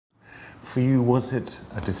For you, was it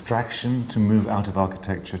a distraction to move out of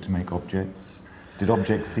architecture to make objects? Did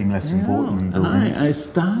objects seem less important than buildings? I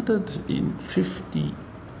started in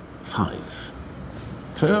 '55,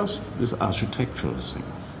 first with architectural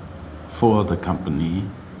things for the company.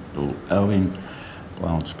 So Erwin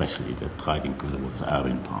Braun, especially the driving pillar was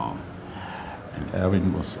Erwin Braun. And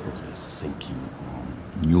Erwin was always thinking on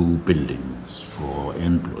new buildings for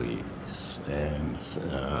employees and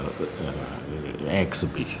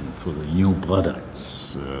exhibition for the new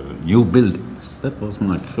products, new buildings. That was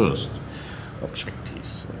my first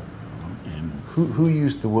objective. Who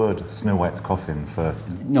used the word Snow White's coffin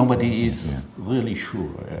first? Nobody is really sure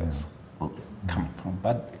where it's coming from,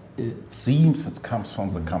 but it seems it comes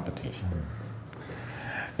from the competition.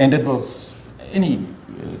 And it was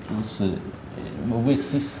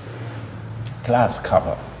with this glass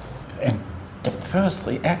cover. And the first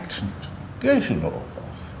reaction to Göschel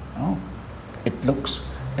was, it looks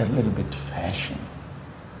a little bit fashion.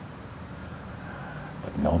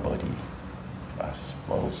 But nobody, I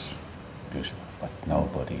suppose, Göschel, but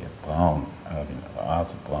nobody at Braun,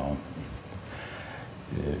 Arthur Braun,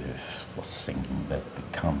 was thinking that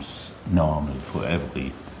becomes normal for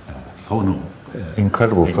every phono.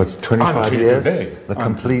 Incredible, for 25 years, today. the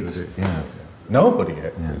complete, yes. Nobody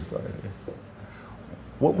had this idea.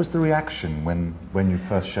 What was the reaction when you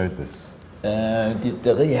first showed this?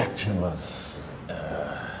 The reaction was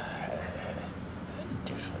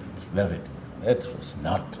different, very different. It was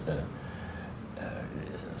not a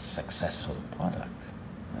successful product.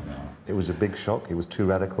 It was a big shock, it was too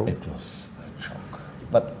radical? It was a shock.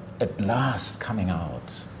 But at last coming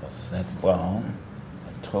out was that Braun,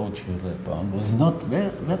 I told you that Braun was not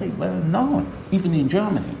very well known, even in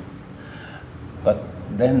Germany. But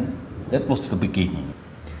then that was the beginning.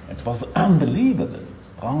 It was unbelievable.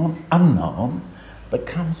 Braun, unknown,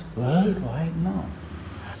 becomes worldwide known.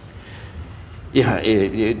 Yeah,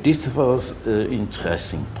 this was an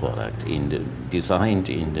interesting product designed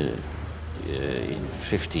in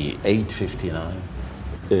 58, 59.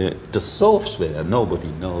 The software,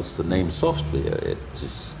 nobody knows the name software at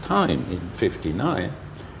this time in 59.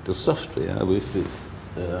 The software with these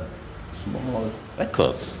small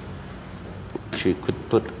records which you could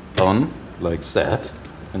put on like that,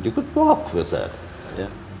 and you could walk with that. Yeah.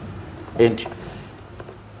 And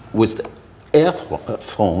with the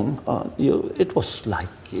earphone, it was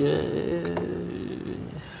like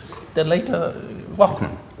the later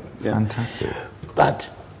Walkman. Yeah. Fantastic. But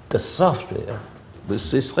the software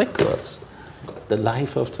with these records, the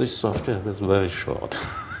life of this software was very short.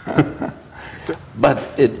 But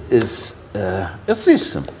it is a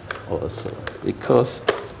system also, because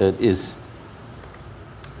it is,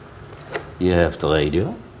 you have the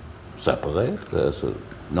radio separate, there's a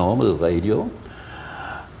normal radio,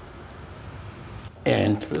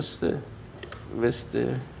 and with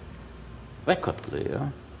the record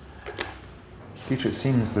player. Dieter, it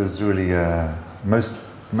seems there's really,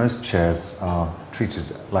 most chairs are treated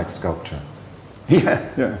like sculpture. Yeah.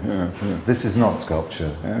 This is not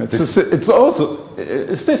sculpture. It's also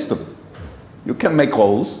a system. You can make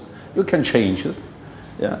rows, you can change it.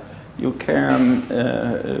 Yeah. You can,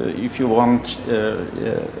 if you want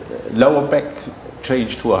lower back,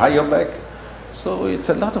 change to a higher back. So it's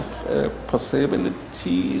a lot of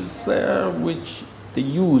possibilities there which the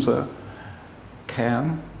user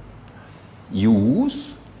can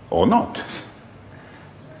use or not.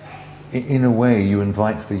 In a way, you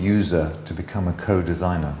invite the user to become a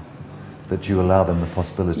co-designer, that you allow them the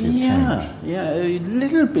possibility of change. Yeah, a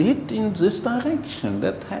little bit in this direction.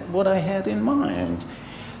 That's what I had in mind.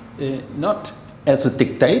 Not as a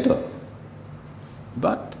dictator,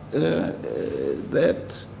 but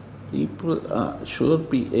that people should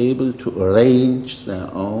be able to arrange their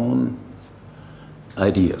own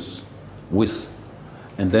ideas with,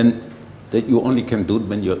 and then that you only can do it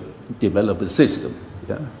when you develop a system,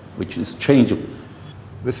 which is changeable.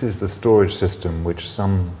 This is the storage system which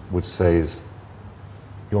some would say is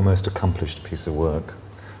your most accomplished piece of work.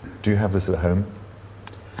 Do you have this at home?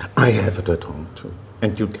 I have it at home too.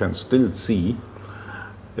 And you can still see,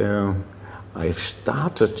 I've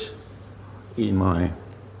started in my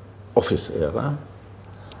office era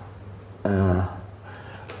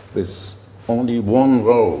with only one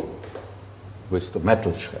row with the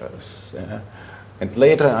metal chairs. And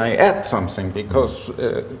later I add something because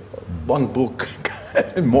one book,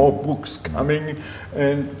 more books coming,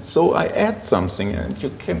 and so I add something, and you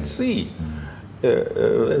can see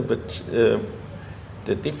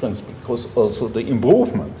the difference, because also the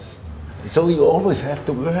improvements. So you always have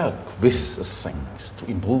to work with the things to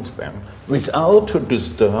improve them without to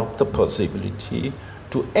disturb the possibility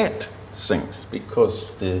to add things,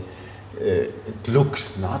 because the it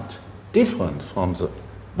looks not different from the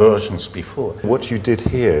versions before. What you did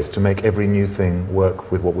here is to make every new thing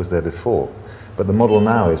work with what was there before. But the model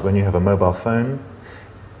now is when you have a mobile phone,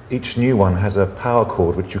 each new one has a power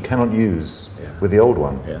cord which you cannot use with the old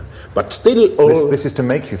one. Yeah. But still, all this is to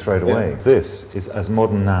make you throw it away. This is as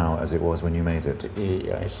modern now as it was when you made it.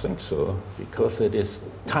 Yeah, I think so, because it is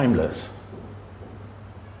timeless.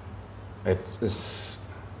 It is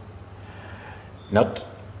not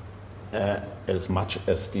as much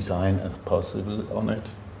as design as possible on it.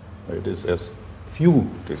 It is as few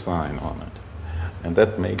design on it, and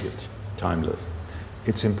that makes it timeless.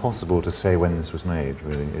 It's impossible to say when this was made,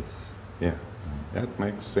 really. Yeah, that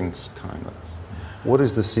makes things timeless. What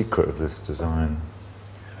is the secret of this design?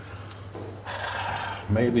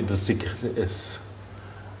 Maybe the secret is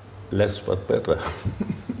less but better.